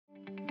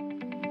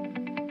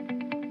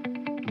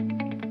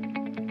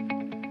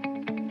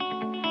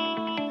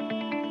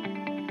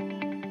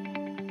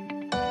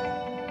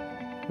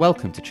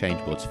Welcome to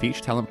Changeboard's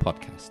Future Talent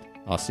Podcast,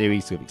 our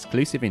series of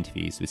exclusive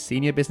interviews with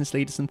senior business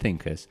leaders and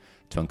thinkers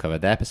to uncover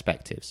their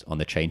perspectives on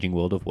the changing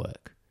world of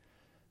work.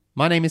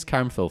 My name is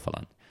Karen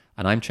Filfalan,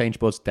 and I'm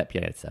Changeboard's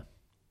Deputy Editor.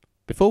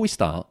 Before we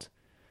start,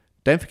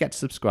 don't forget to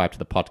subscribe to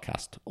the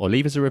podcast or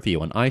leave us a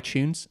review on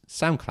iTunes,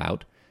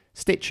 SoundCloud,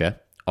 Stitcher,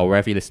 or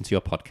wherever you listen to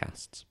your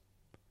podcasts.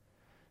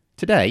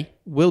 Today,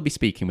 we'll be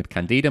speaking with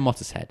Candida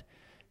Mottershead,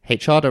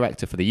 HR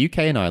Director for the UK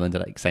and Ireland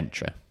at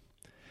Accenture.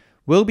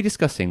 We'll be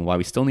discussing why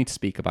we still need to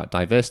speak about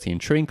diversity and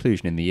true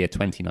inclusion in the year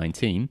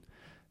 2019,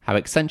 how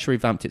Accenture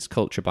revamped its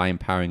culture by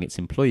empowering its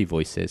employee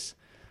voices,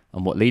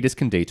 and what leaders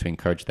can do to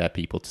encourage their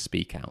people to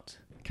speak out.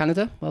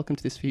 Candida, welcome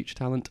to this Future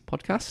Talent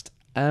podcast.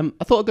 I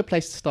thought a good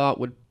place to start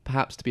would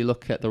perhaps to be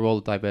look at the role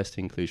of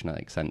diversity and inclusion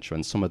at Accenture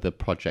and some of the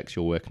projects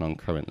you're working on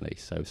currently.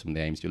 So some of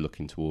the aims you're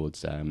looking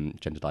towards,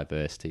 gender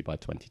diversity by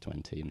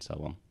 2020 and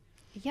so on.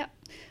 Yep.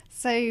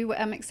 So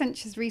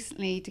Accenture's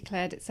recently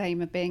declared its aim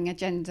of being a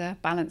gender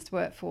balanced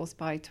workforce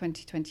by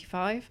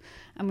 2025,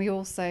 and we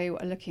also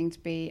are looking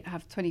to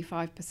have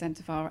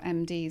 25% of our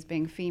MDs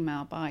being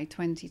female by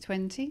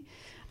 2020.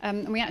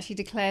 And we actually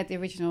declared the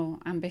original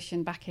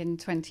ambition back in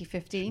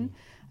 2015,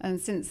 and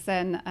since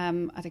then,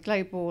 at a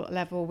global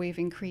level, we've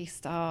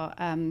increased our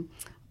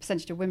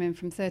percentage of women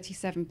from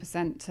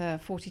 37%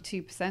 to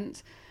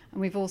 42%, and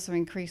we've also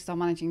increased our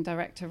managing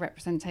director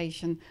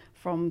representation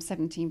from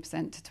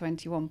 17% to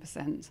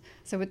 21%.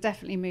 So we're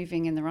definitely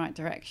moving in the right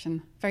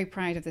direction. Very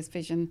proud of this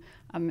vision.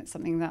 It's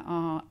something that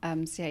our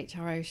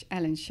CHRO,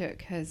 Ellen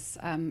Shook, has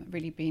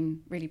really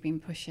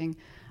been pushing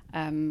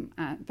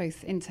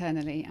both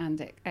internally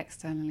and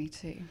externally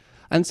too.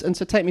 And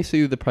so take me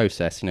through the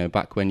process,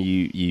 back when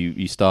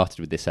you started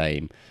with this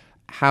aim.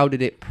 How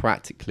did it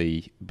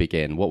practically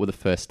begin? What were the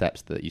first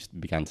steps that you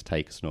began to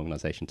take as an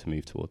organisation to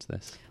move towards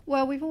this?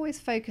 Well, we've always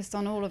focused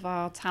on all of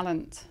our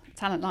talent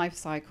life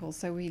cycle.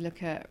 So we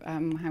look at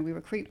how we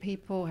recruit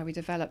people, how we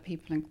develop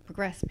people and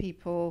progress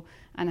people,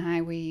 and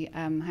how we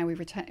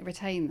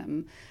retain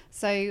them.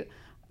 So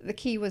the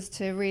key was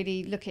to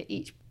really look at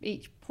each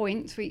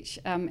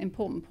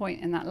important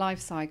point in that life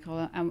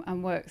cycle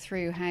and work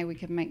through how we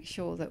could make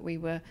sure that we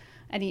were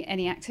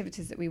any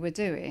activities that we were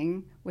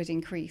doing would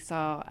increase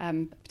our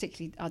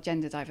particularly our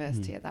gender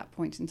diversity at that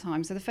point in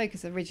time. So the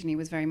focus originally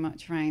was very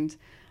much around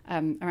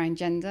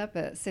gender,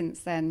 but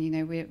since then,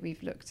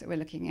 we're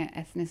looking at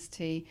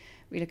ethnicity,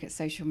 we look at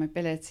social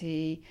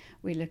mobility,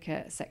 we look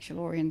at sexual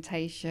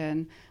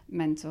orientation,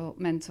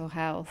 mental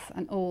health,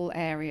 and all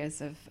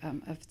areas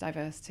of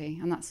diversity,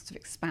 and that's sort of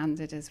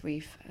expanded as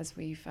we've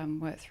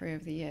worked through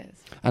over the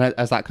years. And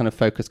has that kind of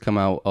focus come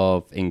out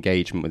of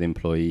engagement with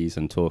employees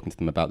and talking to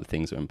them about the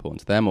things that are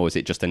important to them, or is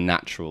it just a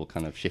natural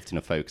kind of shifting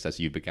of focus as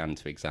you began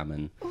to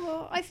examine?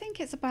 Well, I think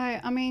it's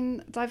about,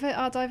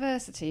 our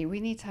diversity.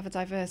 We need to have a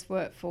diverse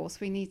workforce.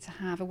 We need to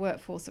have a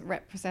workforce that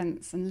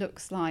represents and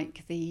looks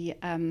like the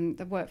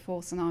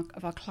workforce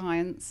of our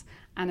clients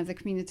and of the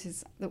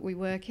communities that we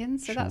work in.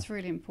 So That's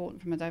really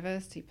important from a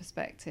diversity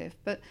perspective.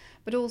 But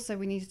also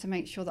we needed to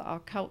make sure that our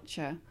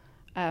culture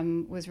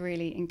was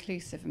really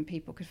inclusive and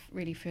people could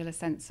really feel a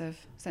sense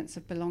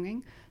of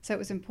belonging. So it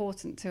was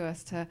important to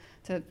us to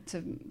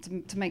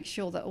make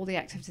sure that all the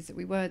activities that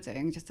we were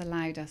doing just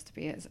allowed us to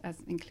be as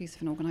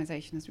inclusive an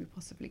organisation as we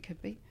possibly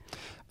could be.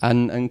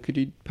 And could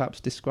you perhaps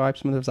describe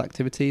some of those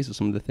activities or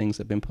some of the things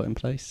that have been put in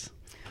place?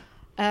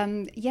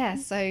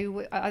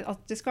 So I'll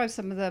describe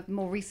some of the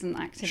more recent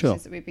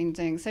activities that we've been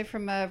doing. So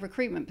from a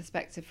recruitment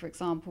perspective, for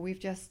example, we've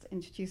just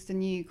introduced a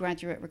new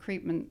graduate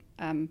recruitment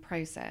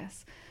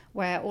process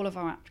where all of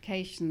our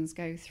applications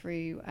go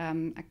through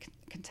a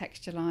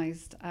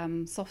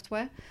contextualised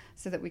software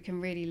so that we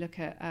can really look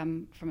at,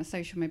 from a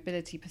social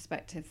mobility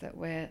perspective, that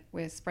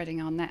we're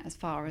spreading our net as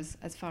far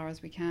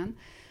as we can.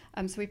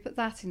 So we put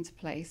that into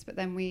place, but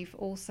then we've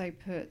also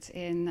put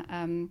in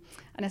an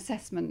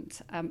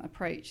assessment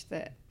approach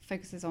that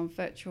focuses on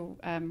virtual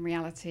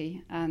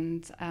reality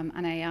and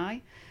AI,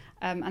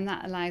 and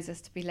that allows us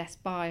to be less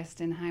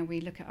biased in how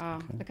we look at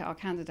our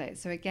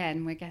candidates. So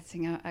again, we're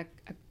getting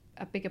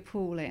a bigger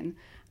pool in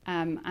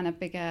and a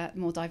bigger,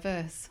 more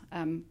diverse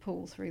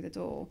pool through the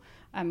door.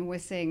 We're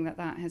seeing that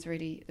has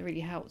really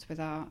helped with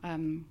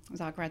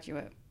our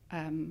graduate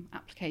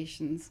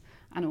applications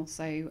and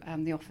also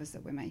the offers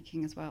that we're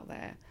making as well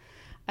there.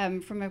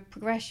 From a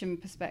progression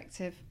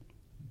perspective,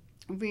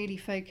 really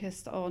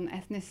focused on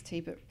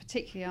ethnicity, but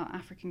particularly our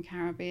African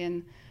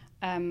Caribbean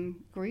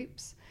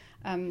groups.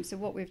 So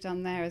what we've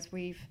done there is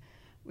we've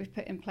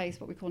put in place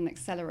what we call an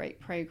Accelerate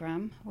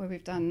program, where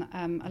we've done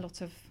a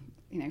lot of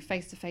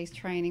face-to-face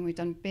training. We've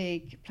done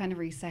big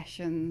plenary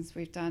sessions.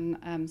 We've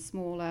done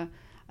smaller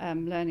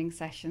learning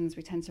sessions.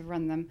 We tend to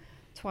run them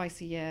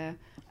twice a year.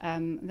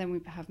 Then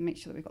we have make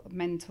sure that we've got the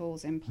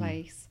mentors in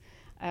place.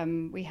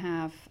 We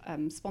have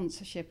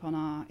sponsorship on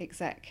our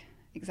exec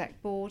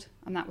board,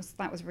 and that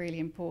was really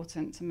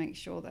important to make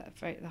sure that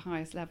at the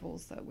highest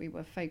levels that we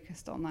were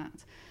focused on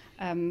that.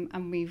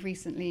 And we've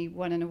recently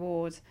won an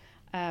award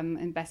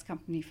in Best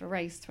Company for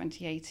Race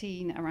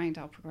 2018 around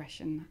our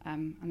progression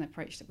and the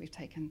approach that we've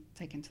taken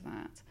to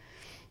that.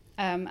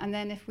 And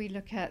then if we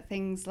look at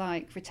things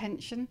like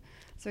retention,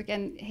 so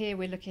again, here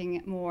we're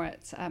looking more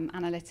at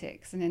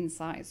analytics and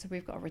insights. So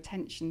we've got a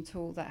retention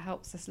tool that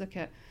helps us look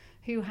at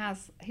who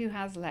has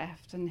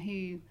left and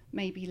who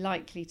may be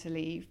likely to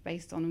leave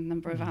based on a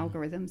number of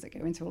algorithms that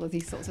go into all of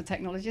these sorts of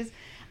technologies.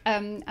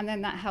 And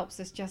then that helps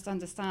us just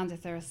understand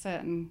if there are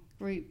certain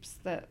groups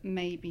that there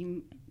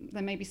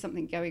may be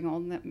something going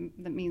on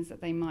that means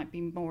that they might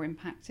be more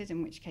impacted,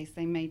 in which case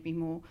they may be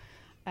more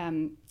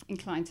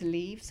inclined to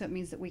leave. So it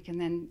means that we can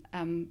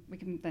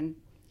then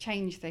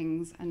change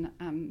things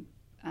and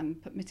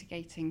put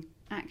mitigating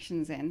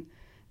actions in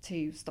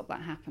to stop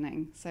that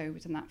happening. So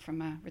we've done that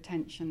from a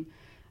retention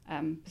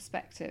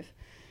perspective.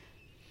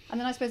 And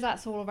then I suppose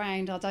that's all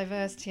around our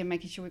diversity and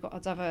making sure we've got a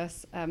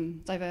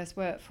diverse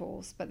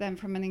workforce. But then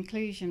from an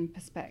inclusion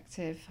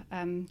perspective,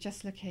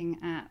 just looking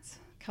at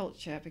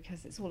culture,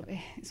 because it's all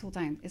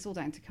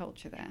down to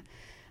culture there.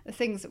 The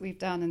things that we've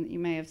done and that you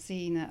may have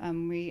seen,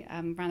 we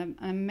ran an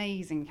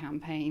amazing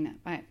campaign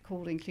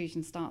called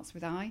Inclusion Starts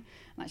With I. And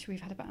actually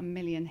we've had about 1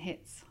 million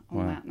hits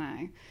on that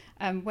now,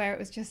 where it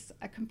was just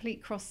a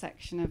complete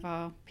cross-section of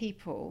our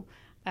people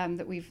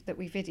that we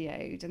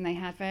videoed, and they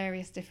had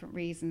various different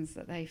reasons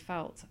that they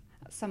felt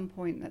at some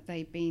point that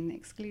they'd been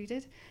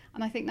excluded.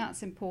 And I think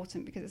that's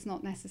important because it's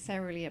not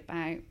necessarily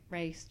about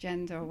race,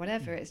 gender or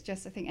whatever. It's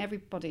just, I think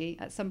everybody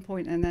at some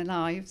point in their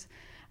lives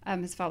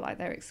has felt like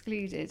they're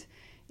excluded.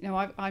 You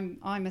know,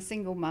 I'm a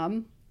single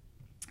mum.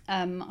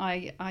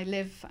 I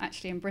live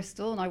actually in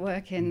Bristol and I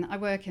work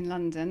in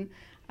London.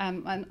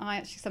 And I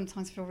actually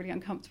sometimes feel really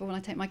uncomfortable when I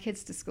take my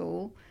kids to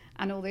school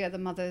and all the other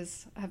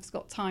mothers have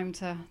got time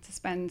to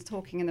spend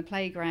talking in the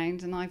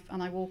playground, and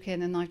I walk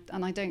in and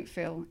I don't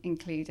feel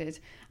included.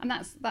 And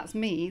that's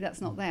me,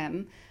 that's not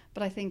them.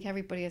 But I think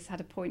everybody has had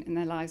a point in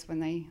their lives when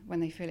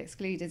they feel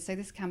excluded. So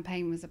this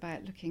campaign was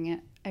about looking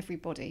at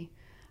everybody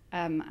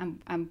and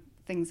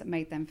things that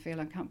made them feel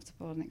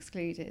uncomfortable and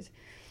excluded.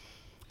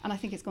 And I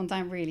think it's gone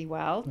down really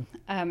well.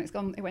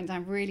 It went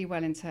down really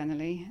well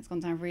internally. It's gone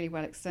down really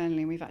well externally.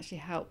 And we've actually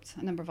helped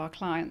a number of our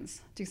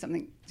clients do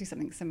something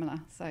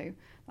similar. So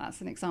that's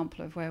an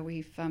example of where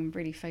we've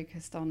really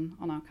focused on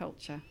our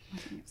culture. I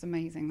think it was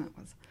amazing, that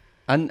was.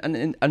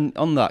 And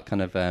on that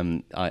kind of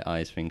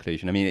eyes for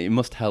inclusion, I mean, it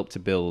must help to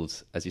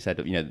build, as you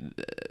said, you know,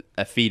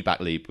 a feedback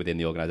loop within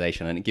the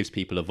organisation, and it gives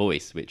people a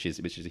voice, which is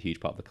a huge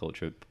part of the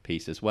culture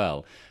piece as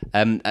well.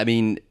 I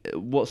mean,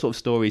 what sort of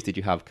stories did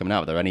you have coming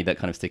out? Are there any that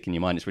kind of stick in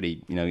your mind? It's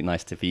really, you know,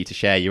 nice for you to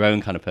share your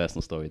own kind of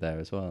personal story there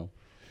as well.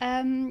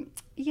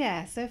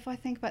 Yeah. So if I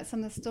think about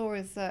some of the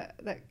stories that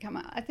come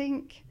out, I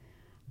think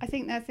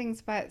there are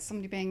things about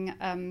somebody being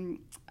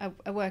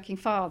a working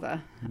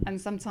father, and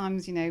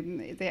sometimes, you know,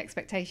 the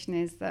expectation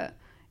is that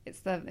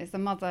it's the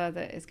mother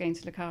that is going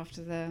to look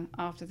after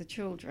the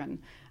children,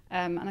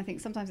 and I think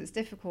sometimes it's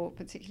difficult,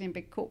 particularly in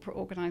big corporate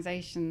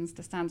organisations,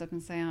 to stand up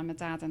and say I'm a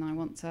dad and I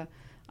want to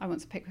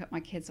pick up my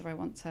kids, or I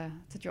want to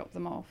drop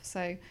them off.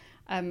 So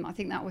I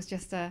think that was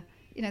just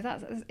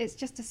it's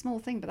just a small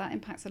thing, but that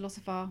impacts a lot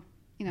of our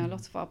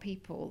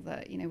people,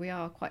 that, you know, we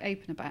are quite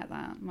open about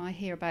that. I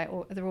hear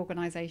about other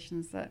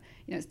organisations that,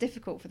 you know, it's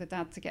difficult for the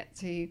dad to get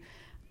to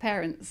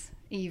parents'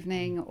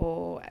 evening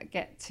or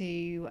get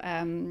to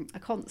a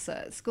concert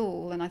at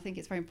school, and I think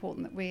it's very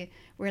important that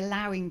we're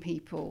allowing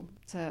people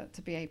to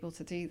be able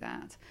to do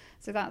that.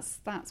 So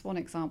that's one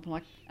example.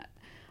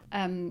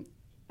 I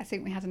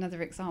think we had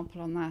another example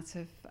on that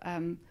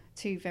of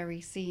two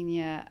very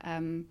senior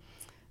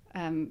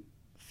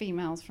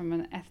females from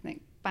an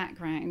ethnic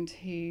background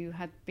who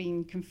had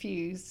been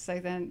confused, so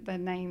their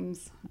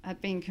names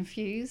had been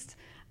confused,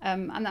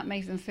 and that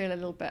made them feel a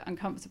little bit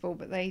uncomfortable,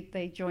 but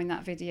they joined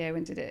that video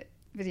and did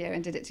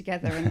it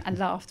together and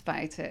laughed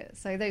about it.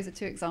 So those are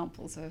two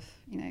examples of,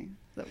 you know,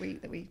 that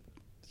we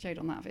showed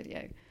on that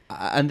video.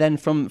 And then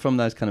from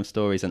those kind of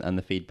stories and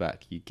the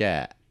feedback you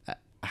get,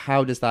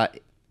 how does that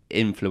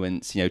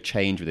influence, you know,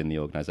 change within the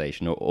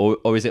organisation,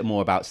 or is it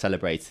more about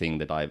celebrating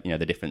the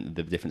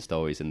different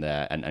stories in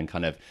there and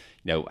kind of,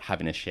 you know,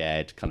 having a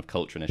shared kind of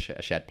culture and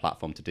a shared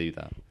platform to do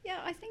that? Yeah,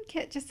 I think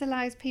it just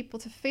allows people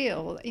to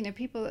feel, you know,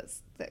 people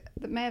that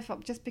may have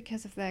felt just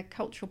because of their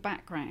cultural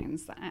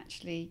backgrounds that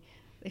actually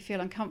they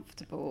feel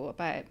uncomfortable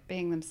about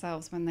being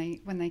themselves when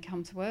they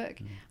come to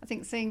work. I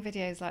think seeing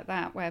videos like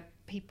that where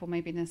people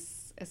maybe in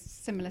a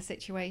similar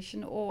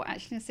situation, or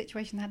actually in a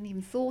situation they hadn't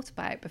even thought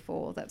about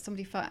before, that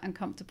somebody felt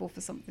uncomfortable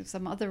for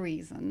some other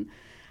reason,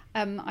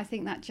 I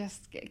think that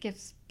just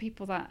gives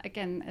people that,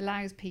 again,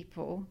 allows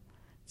people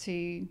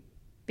to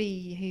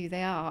be who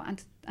they are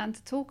and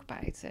to talk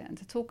about it and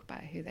to talk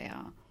about who they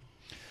are.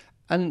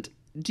 And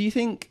do you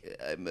think,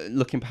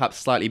 looking perhaps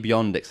slightly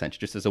beyond Accenture,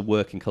 just as a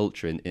working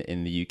culture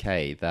in the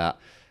UK, that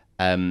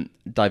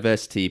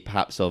diversity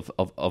perhaps of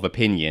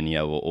opinion, you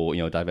know, or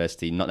you know,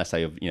 diversity not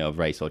necessarily of, you know, of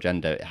race or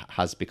gender,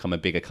 has become a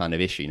bigger kind of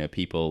issue? You know,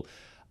 people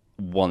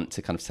want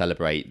to kind of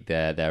celebrate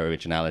their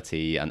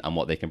originality and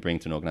what they can bring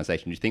to an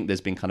organisation. Do you think there's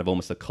been kind of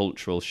almost a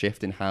cultural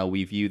shift in how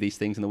we view these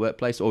things in the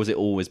workplace, or has it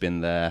always been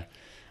there?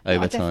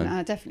 over time?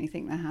 I definitely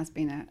think there has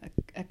been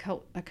a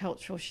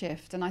cultural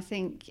shift, and I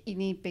think you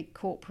need big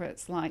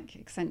corporates like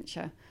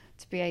Accenture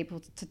to be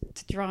able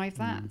to drive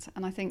that.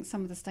 And I think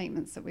some of the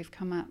statements that we've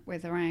come up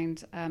with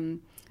around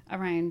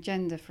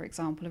gender, for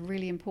example, are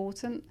really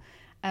important,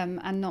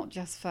 and not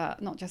just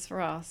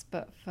for us,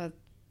 but for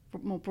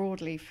more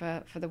broadly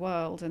for the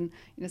world. And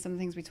some of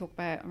the things we talk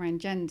about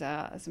around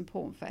gender is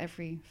important for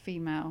every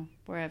female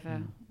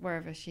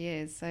wherever she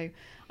is. So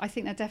I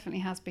think there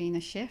definitely has been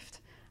a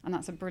shift, and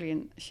that's a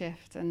brilliant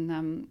shift,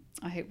 and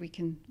I hope we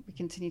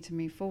continue to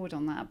move forward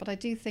on that. But I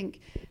do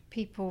think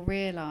people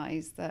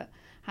realise that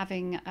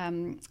having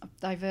a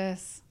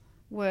diverse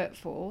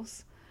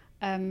workforce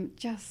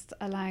just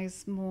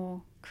allows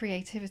more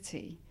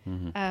creativity,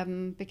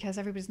 because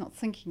everybody's not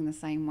thinking the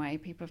same way.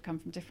 People have come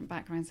from different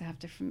backgrounds, they have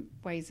different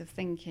ways of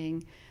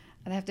thinking,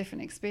 and they have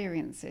different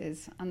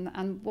experiences,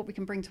 and what we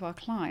can bring to our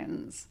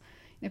clients,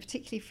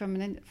 particularly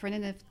for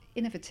an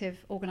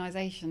innovative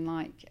organisation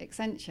like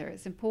Accenture,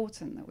 it's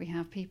important that we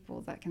have people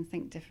that can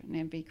think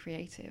differently and be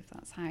creative.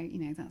 That's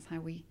how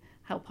we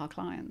help our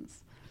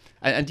clients.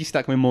 And do you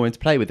start coming more into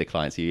play with the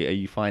clients? Are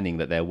you finding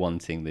that they're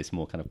wanting this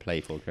more kind of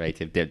playful,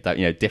 creative,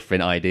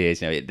 different ideas?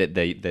 That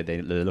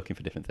they're looking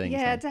for different things.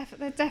 Yeah,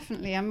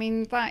 definitely. I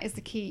mean, that is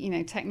the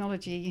key.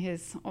 Technology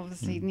is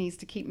obviously needs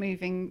to keep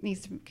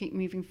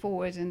moving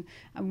forward, and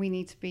we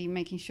need to be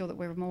making sure that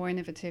we're more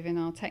innovative in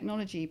our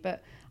technology.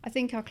 But I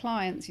think our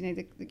clients,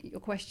 your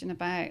question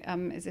about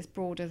is this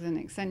broader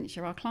than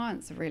Accenture? Our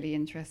clients are really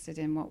interested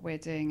in what we're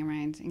doing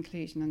around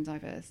inclusion and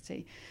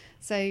diversity.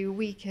 So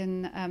we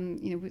can,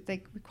 we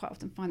quite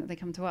often find that they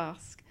come to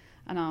us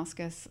and ask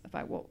us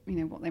about what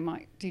they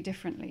might do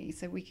differently,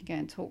 so we can go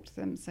and talk to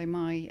them. So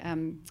my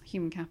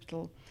human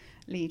capital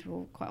lead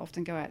will quite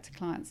often go out to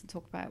clients and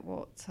talk about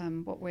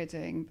what we're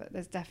doing. But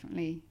there's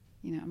definitely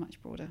a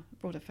much broader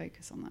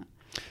focus on that.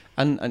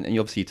 And you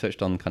obviously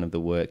touched on kind of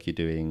the work you're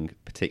doing,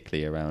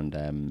 particularly around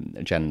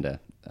gender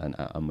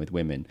and with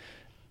women.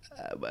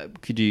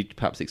 Could you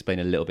perhaps explain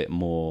a little bit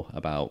more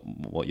about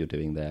what you're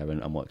doing there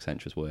and what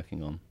Accenture's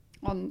working on?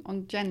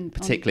 On gender,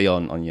 particularly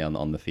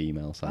on the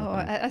female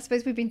side. I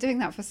suppose we've been doing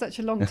that for such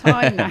a long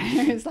time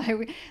now.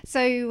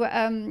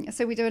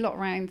 So we do a lot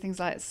around things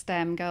like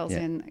STEM, girls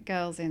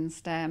in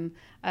STEM.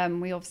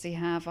 We obviously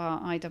have our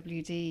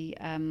IWD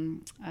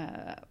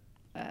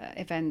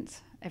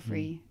event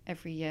every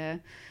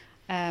year.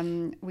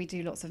 We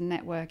do lots of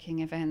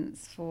networking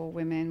events for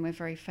women. We're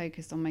very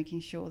focused on making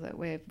sure that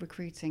we're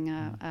recruiting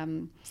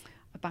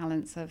a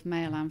balance of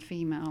male and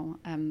female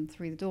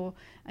through the door,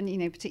 and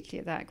particularly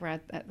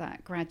at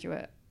that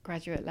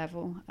graduate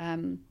level.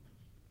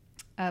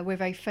 We're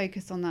very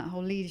focused on that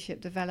whole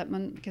leadership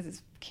development, because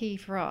it's key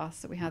for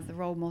us that we have the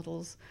role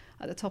models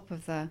at the top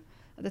of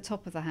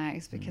the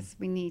house, because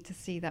we need to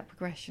see that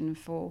progression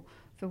for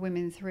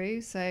women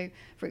through. So,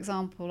 for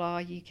example,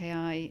 our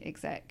UKI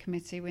exec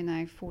committee, we're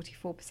now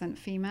 44%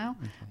 female,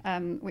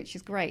 which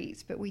is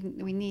great, but we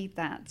need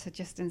that to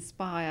just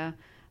inspire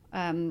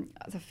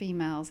the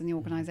females in the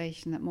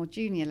organisation at more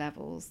junior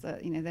levels,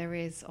 that there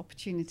is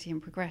opportunity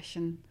and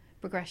progression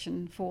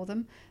for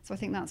them. So I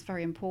think that's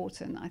very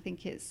important. I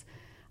think it's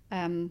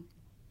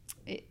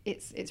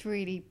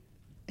really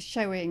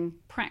showing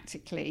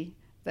practically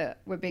that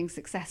we're being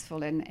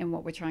successful in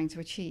what we're trying to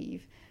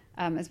achieve.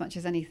 As much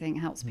as anything,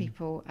 helps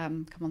people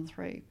come on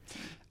through.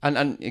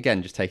 And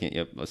again, just taking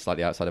it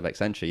slightly outside of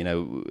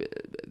Accenture,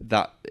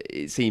 that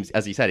it seems,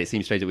 as you said, it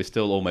seems strange that we're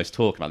still almost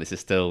talking about this. Is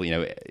still,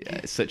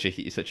 such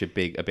a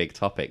big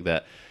topic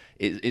that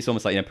it's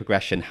almost like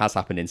progression has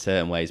happened in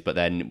certain ways, but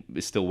then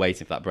we're still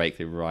waiting for that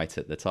breakthrough right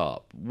at the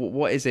top.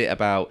 What is it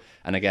about?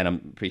 And again, I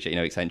appreciate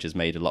Accenture's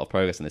made a lot of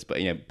progress on this, but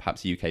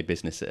perhaps UK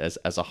business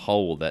as a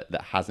whole that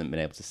hasn't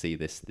been able to see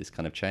this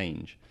kind of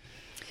change.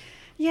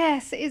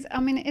 Yes, it is. I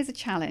mean, it is a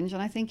challenge,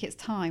 and I think it's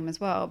time as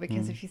well,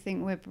 because if you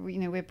think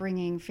we're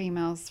bringing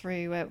females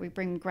through, we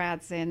bring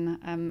grads in,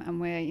 and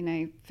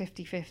we're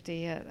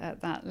 50-50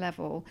 at that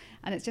level,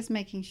 and it's just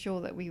making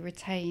sure that we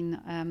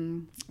retain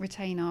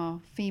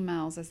our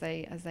females as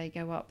they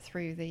go up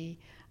through the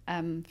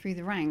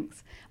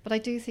ranks. But I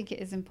do think it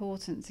is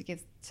important to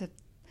give to.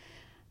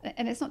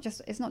 And it's not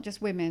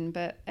just women,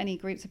 but any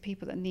groups of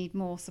people that need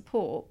more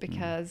support,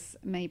 because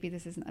maybe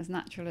this isn't as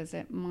natural as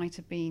it might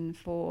have been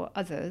for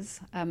others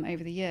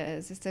over the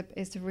years. Is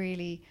to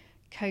really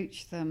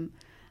coach them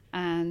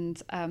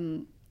and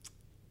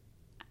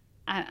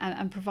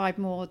provide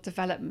more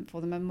development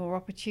for them and more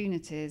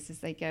opportunities as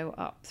they go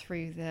up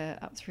through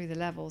the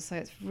levels. So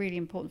it's really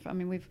important.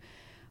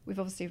 We've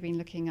obviously been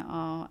looking at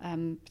our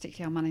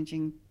particularly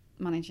our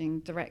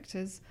managing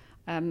directors.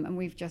 And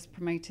we've just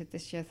promoted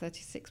this year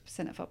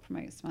 36% of our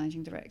promotes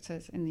managing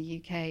directors in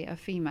the UK are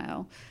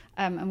female,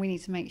 and we need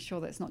to make sure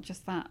that it's not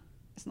just that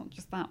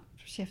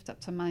shift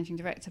up to managing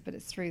director, but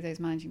it's through those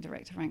managing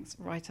director ranks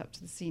right up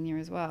to the senior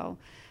as well.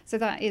 So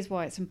that is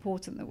why it's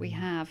important that we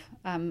have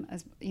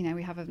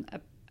we have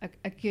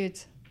a good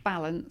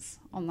balance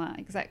on that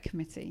exec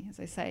committee, as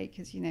I say,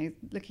 because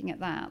looking at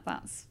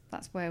that's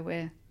where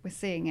we're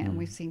seeing it, and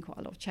we've seen quite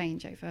a lot of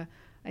change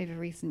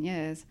recent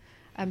years.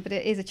 But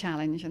it is a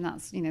challenge, and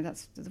that's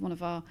one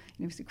of our,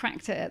 we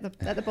cracked it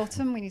at the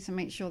bottom. We need to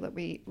make sure that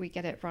we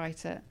get it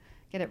right at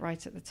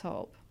the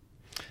top.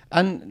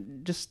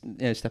 And just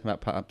stepping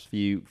back, perhaps for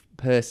you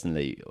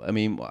personally, I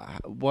mean,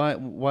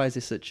 why is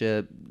this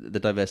the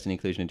diversity and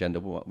inclusion agenda?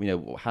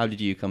 How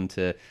did you come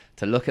to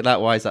look at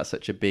that? Why is that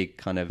such a big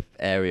kind of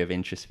area of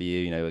interest for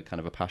you? Kind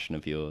of a passion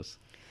of yours.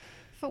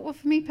 For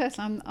me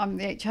personally, I'm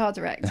the HR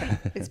director.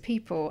 It's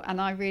people, and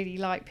I really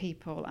like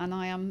people, and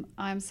I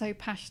am so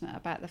passionate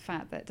about the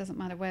fact that it doesn't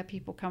matter where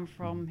people come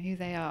from, who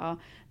they are,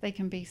 they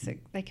can be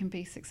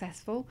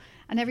successful,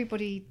 and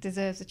everybody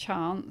deserves a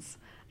chance.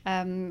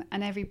 And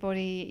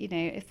everybody,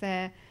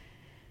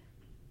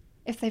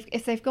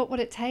 if they've got what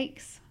it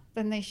takes,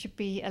 then they should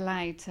be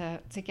allowed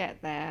to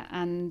get there.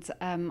 And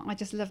I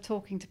just love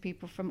talking to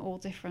people from all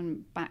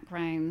different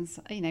backgrounds,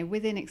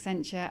 within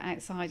Accenture,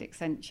 outside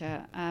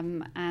Accenture,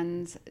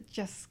 and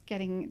just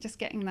getting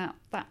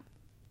that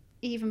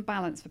even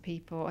balance for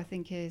people, I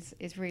think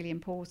is really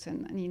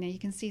important. And you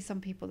can see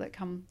some people that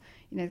come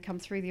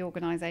through the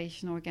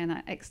organisation, or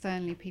again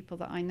externally, people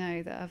that I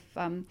know that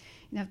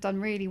have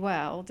done really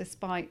well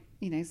despite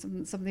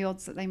some of the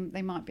odds that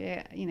they might be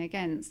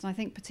against. And I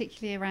think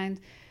particularly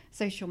around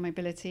social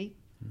mobility,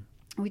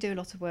 we do a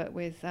lot of work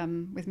with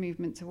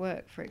Movement to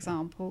Work, for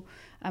example,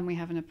 and we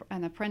have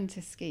an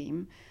apprentice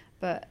scheme.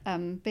 But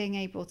being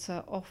able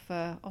to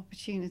offer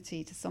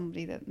opportunity to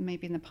somebody that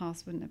maybe in the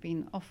past wouldn't have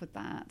been offered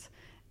that,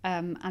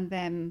 and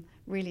them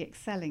really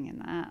excelling in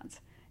that,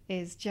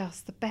 is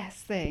just the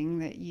best thing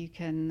that you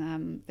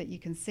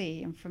can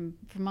see. And from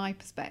my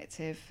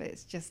perspective,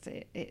 it's just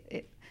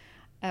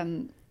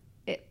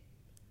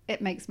it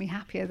makes me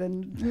happier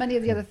than many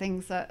of the other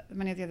things that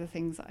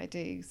I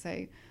do. So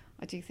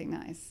I do think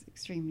that is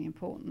extremely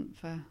important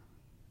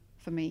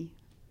for me.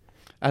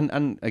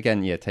 And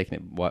again, taking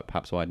it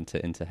perhaps wide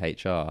into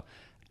HR.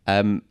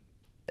 One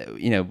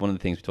of the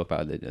things we talk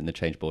about in the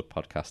Change Board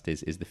podcast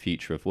is the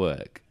future of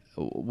work.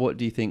 What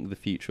do you think the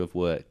future of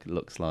work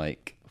looks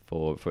like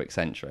for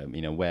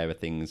Accenture? Where are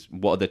things?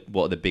 What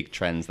are the big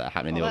trends that are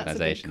happening in the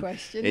organisation?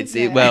 That's a big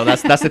question. Well,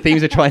 that's the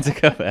themes we're trying to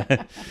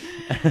cover.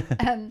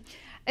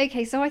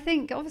 Okay, so I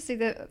think obviously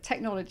the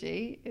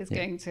technology is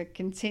going to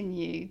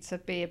continue to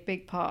be a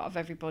big part of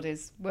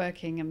everybody's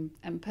working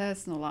and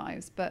personal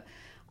lives, but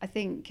I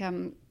think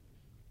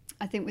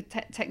with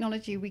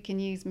technology we can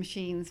use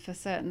machines for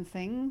certain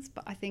things,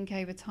 but I think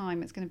over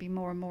time it's going to be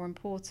more and more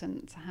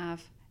important to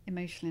have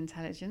emotional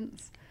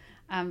intelligence,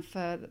 and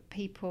for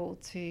people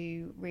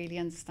to really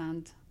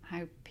understand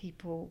how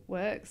people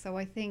work. So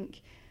I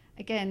think,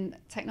 again,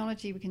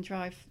 technology, we can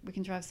drive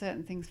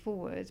certain things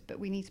forward, but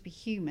we need to be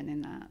human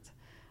in that.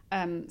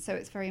 So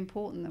it's very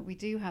important that we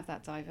do have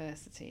that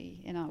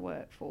diversity in our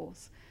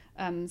workforce,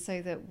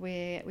 so that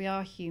we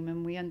are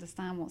human, we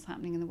understand what's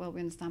happening in the world,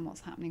 we understand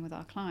what's happening with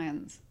our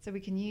clients. So we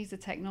can use the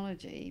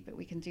technology, but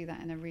we can do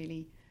that in a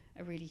really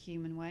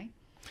human way.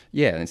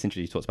 Yeah, and it's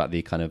interesting you talked about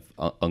the kind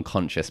of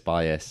unconscious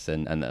bias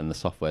and the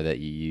software that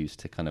you use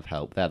to kind of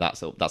help there.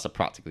 That's a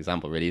practical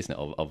example, really, isn't it,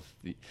 of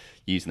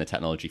using the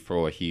technology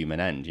for a human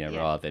end,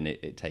 rather than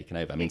it taking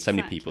over. I mean, so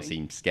many people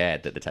seem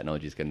scared that the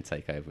technology is going to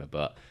take over,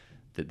 but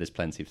there's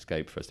plenty of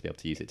scope for us to be able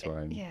to use it to our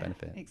own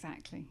benefit.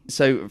 Exactly.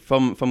 So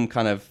from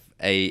kind of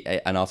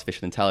an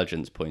artificial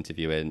intelligence point of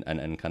view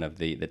and kind of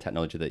the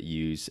technology that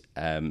you use,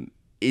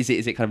 is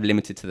it kind of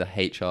limited to the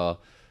HR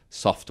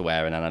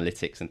software and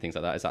analytics and things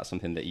like that? Is that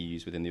something that you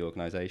use within the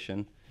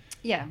organisation?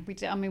 Yeah, we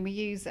do. I mean, we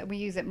use it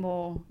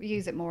more. We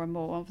use it more and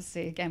more.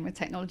 Obviously, again, we're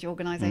technology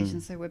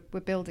organisations, so we're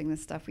building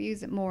this stuff. We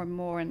use it more and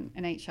more in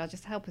HR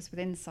just to help us with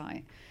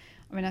insight.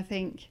 I mean, I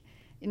think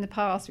in the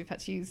past we've had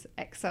to use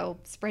Excel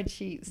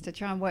spreadsheets to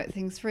try and work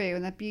things through.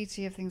 And the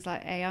beauty of things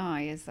like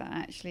AI is that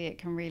actually it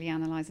can really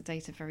analyse the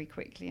data very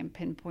quickly and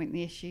pinpoint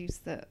the issues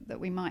that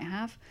we might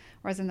have.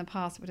 Whereas in the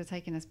past it would have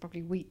taken us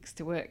probably weeks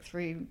to work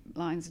through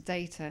lines of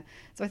data.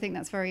 So I think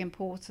that's very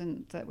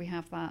important that we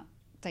have that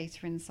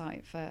data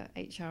insight for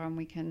HR, and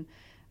we can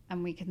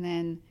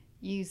then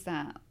use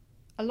that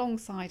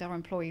alongside our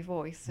employee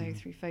voice, so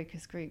through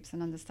focus groups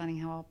and understanding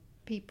how our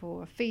people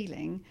are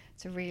feeling,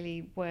 to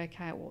really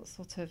work out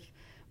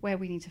where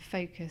we need to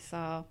focus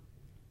our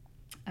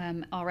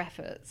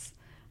efforts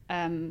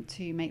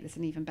to make this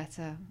an even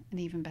better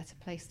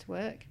place to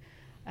work.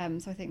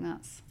 So I think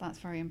that's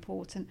very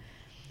important.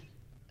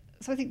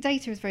 So I think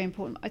data is very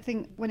important. I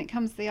think when it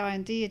comes to the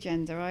I&D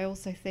agenda, I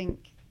also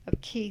think a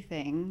key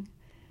thing,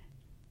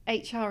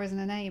 HR is an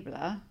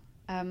enabler,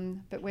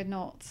 but we're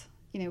not,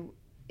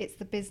 it's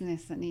the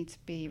business that needs to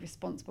be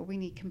responsible. We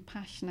need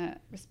compassionate,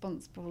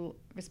 responsible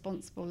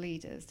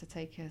leaders to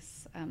take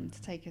us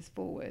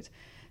forward.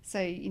 So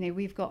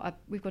we've got a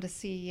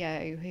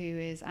CEO who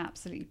is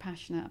absolutely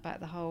passionate about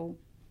the whole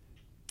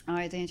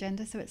I&D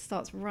agenda. So it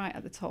starts right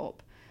at the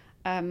top,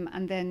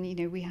 and then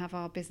we have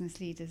our business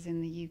leaders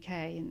in the UK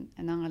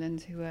and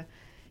Ireland who are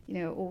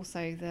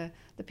also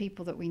the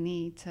people that we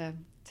need to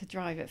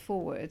drive it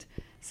forward.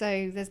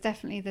 So there's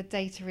definitely the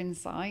data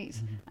insight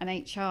and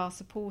HR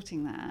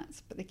supporting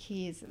that, but the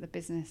key is that the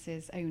business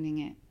is owning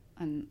it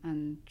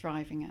and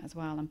driving it as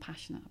well, and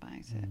passionate about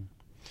it.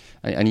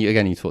 And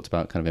you talked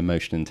about kind of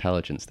emotional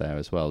intelligence there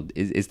as well.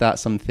 Is that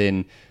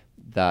something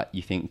that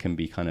you think can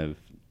be kind of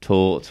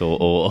taught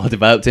or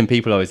developed in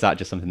people, or is that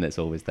just something that's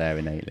always there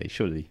innately?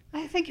 Surely.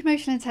 I think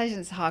emotional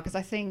intelligence is hard because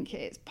I think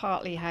it's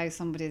partly how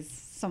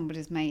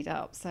somebody's made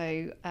up.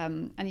 So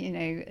and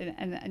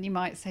you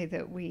might say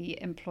that we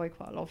employ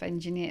quite a lot of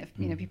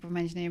people from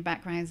engineering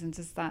backgrounds, and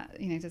does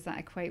that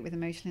equate with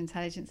emotional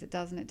intelligence? It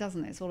does and it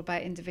doesn't. It's all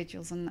about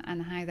individuals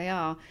and how they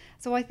are.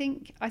 So I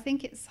think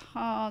it's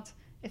hard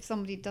if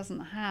somebody doesn't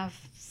have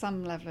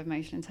some level of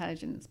emotional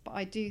intelligence, but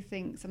I do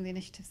think some of the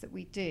initiatives that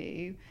we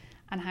do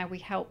and how we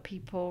help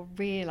people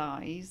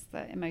realise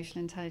that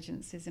emotional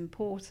intelligence is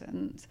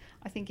important,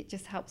 I think it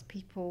just helps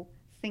people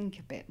think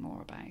a bit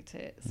more about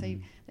it. So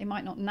they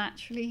might not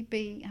naturally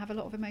have a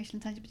lot of emotional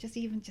intelligence, but just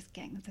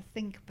getting them to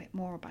think a bit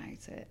more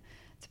about it,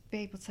 to be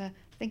able to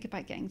think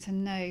about getting to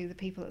know the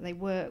people that they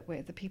work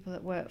with, the people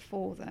that work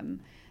for them,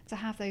 to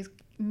have those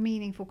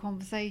meaningful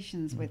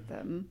conversations with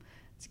them,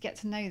 to get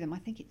to know them. I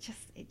think it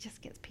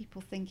just gets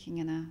people thinking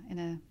in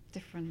a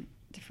different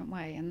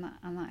way, and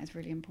that is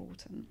really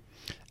important.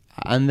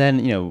 And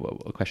then,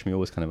 a question we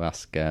always kind of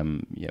ask, our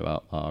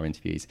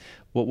interviewees: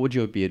 what would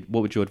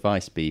your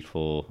advice be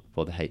for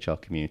the HR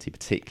community,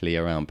 particularly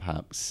around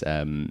perhaps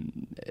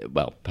around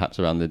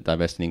the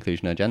diversity and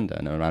inclusion agenda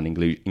and around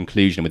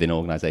inclusion within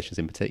organisations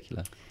in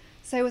particular?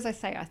 So as I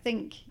say, I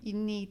think you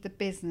need the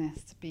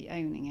business to be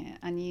owning it,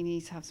 and you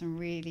need to have some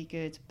really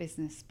good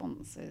business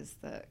sponsors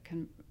that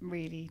can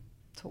really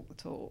talk the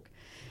talk.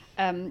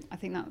 I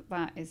think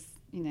that is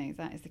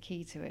the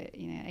key to it.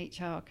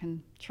 HR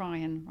can try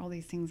and roll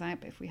these things out,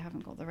 but if we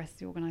haven't got the rest of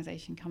the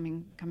organisation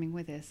coming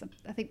with us,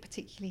 I think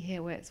particularly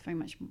here where it's very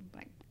much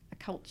like a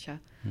culture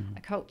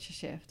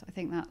shift, I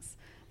think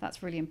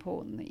that's really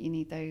important, that you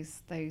need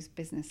those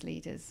business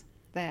leaders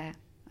there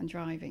and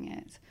driving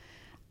it.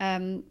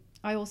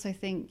 I also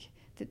think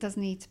that it does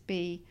need to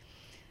be,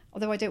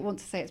 although I don't want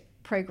to say it's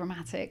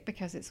programmatic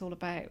because it's all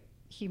about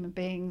human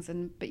beings,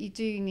 but you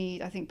do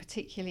need, I think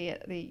particularly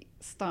at the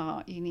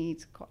start, you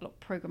need quite a lot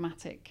of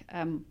programmatic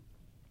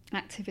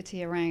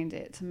activity around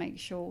it to make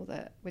sure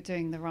that we're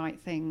doing the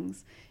right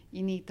things.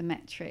 You need the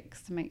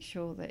metrics to make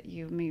sure that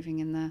you're moving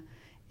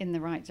in the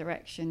right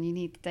direction. You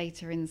need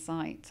data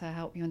insight to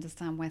help you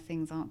understand where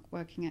things aren't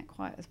working out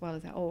quite as well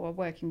as or are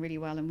working really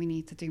well and we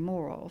need to do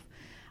more of.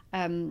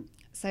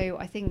 So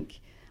I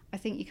think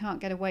you can't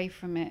get away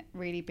from it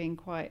really being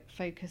quite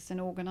focused and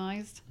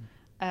organised,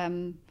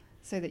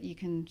 so that you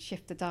can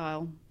shift the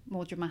dial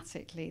more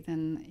dramatically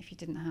than if you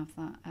didn't have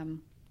that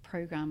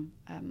programme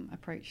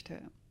approach to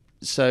it.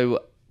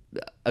 So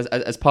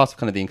as part of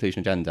kind of the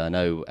inclusion agenda, I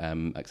know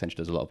Accenture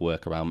does a lot of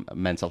work around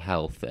mental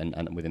health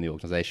and within the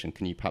organisation.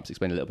 Can you perhaps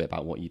explain a little bit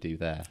about what you do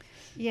there?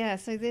 Yeah,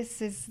 so this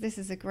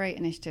is a great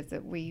initiative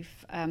that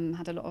we've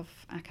had a lot of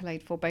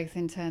accolade for, both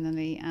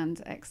internally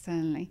and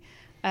externally.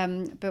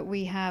 But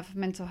we have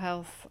mental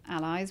health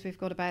allies. We've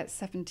got about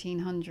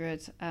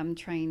 1,700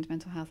 trained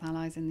mental health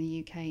allies in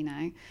the UK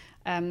now.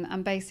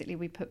 And basically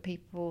we put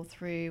people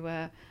through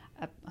a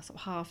sort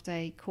of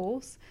half-day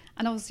course.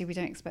 And obviously we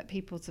don't expect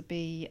people to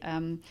be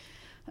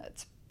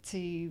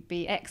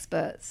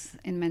experts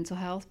in mental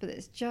health, but I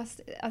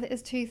think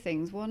there's two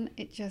things. One,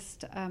 it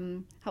just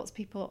helps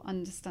people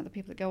understand, the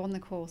people that go on the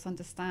course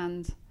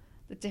understand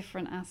the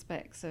different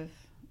aspects of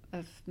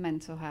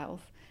mental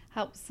health,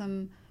 helps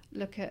them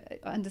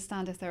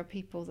understand if there are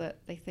people that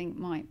they think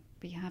might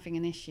be having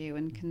an issue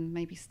and can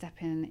maybe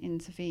step in and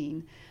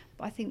intervene.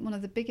 But I think one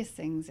of the biggest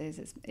things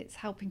is it's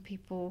helping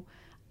people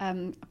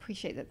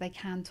appreciate that they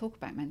can talk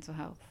about mental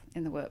health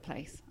in the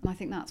workplace, and I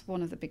think that's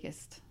one of the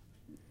biggest,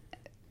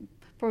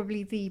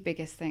 probably the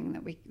biggest thing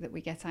that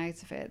we get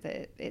out of it,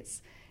 that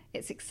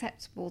it's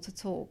acceptable to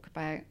talk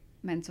about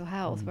mental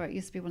health, where it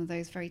used to be one of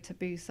those very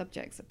taboo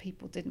subjects that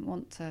people didn't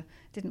want to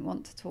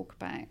talk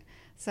about.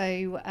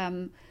 So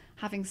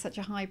having such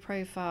a high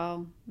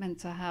profile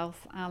mental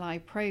health ally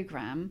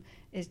programme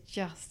is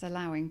just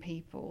allowing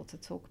people to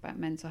talk about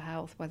mental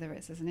health, whether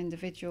it's as an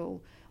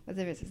individual,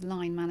 whether it's as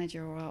line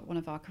manager or one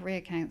of our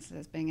career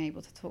counsellors being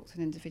able to talk to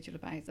an individual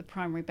about the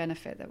primary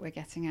benefit that we're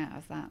getting out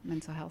of that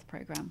mental health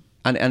programme.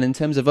 And in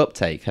terms of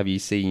uptake, have you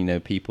seen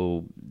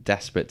people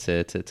desperate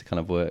to kind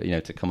of work,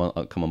 to come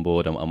on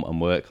board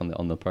and work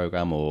on the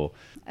programme, or?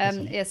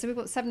 Yeah, so we've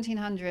got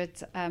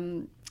 1,700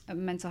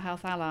 mental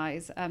health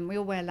allies. We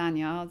all wear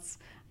lanyards.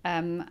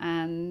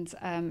 And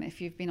if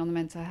you've been on the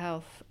mental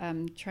health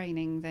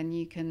training, then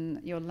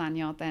your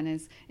lanyard then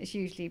is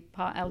usually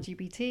part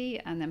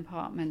LGBT and then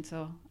part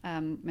mental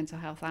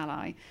health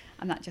ally,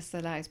 and that just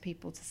allows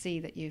people to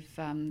see that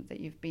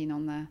you've been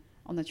on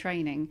the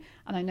training.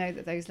 And I know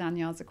that those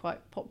lanyards are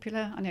quite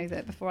popular. I know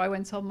that before I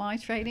went on my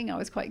training, I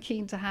was quite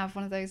keen to have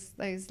one of those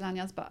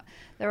lanyards, but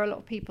there are a lot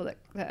of people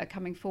that are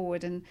coming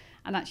forward, and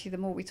actually the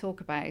more we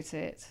talk about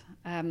it,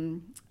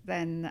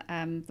 then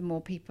the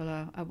more people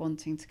are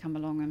wanting to come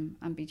along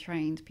and be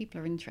trained. People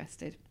are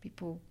interested.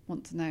 People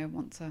want to know,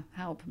 want to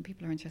help, and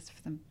people are interested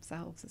for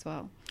themselves as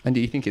well. And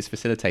do you think it's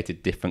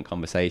facilitated different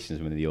conversations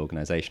within the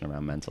organisation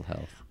around mental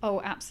health?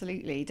 Oh,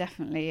 absolutely,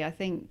 definitely. I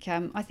think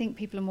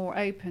people are more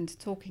open to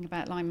talking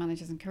about line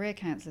managers and career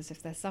counsellors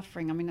if they're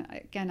suffering. I mean,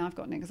 again, I've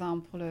got an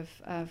example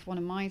of one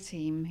of my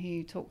team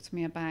who talked to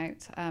me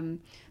about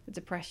the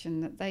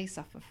depression that they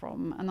suffer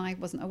from, and I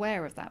wasn't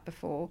aware of that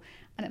before.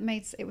 And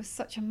it was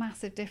such a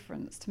massive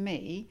difference to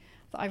me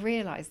that I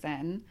realised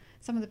then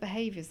some of the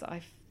behaviours that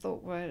I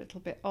thought were a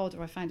little bit odd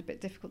or I found a bit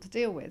difficult to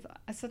deal with,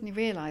 I suddenly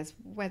realised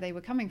where they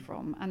were coming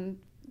from. And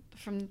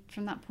from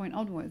that point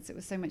onwards, it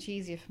was so much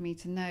easier for me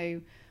to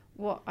know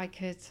what I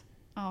could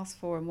ask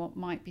for and what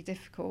might be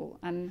difficult.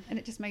 And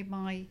it just made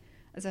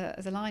as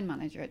a line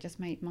manager, it just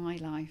made my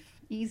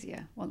life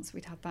easier once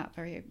we'd had that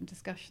very open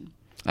discussion.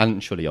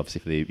 And surely,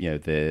 obviously, for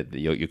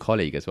your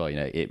colleague as well,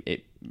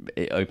 it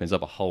opens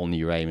up a whole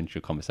new range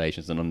of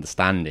conversations and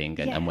understanding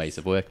and ways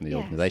of working in the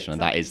organisation, exactly.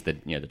 And that is the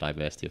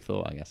diversity of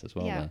thought, I guess, as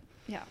well.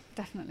 Yeah,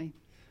 definitely.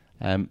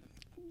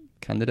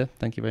 Candida,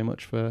 thank you very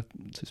much for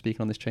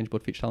speaking on this Change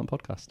Board Future Talent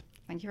podcast.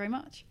 Thank you very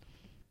much.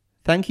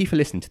 Thank you for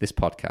listening to this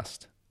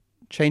podcast.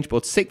 Change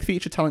Board's 6th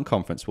Future Talent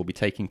Conference will be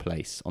taking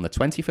place on the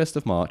 21st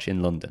of March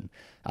in London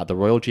at the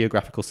Royal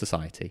Geographical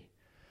Society.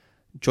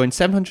 Join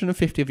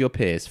 750 of your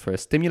peers for a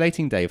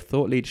stimulating day of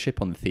thought leadership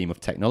on the theme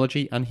of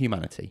technology and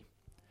humanity.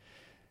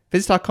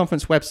 Visit our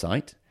conference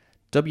website,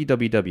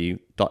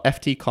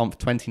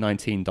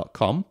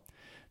 www.ftconf2019.com,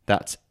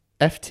 that's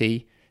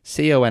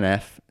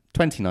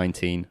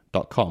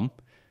ftconf2019.com,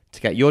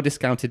 to get your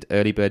discounted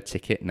early bird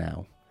ticket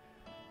now.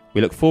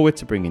 We look forward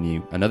to bringing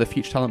you another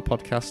Future Talent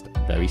podcast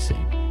very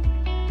soon.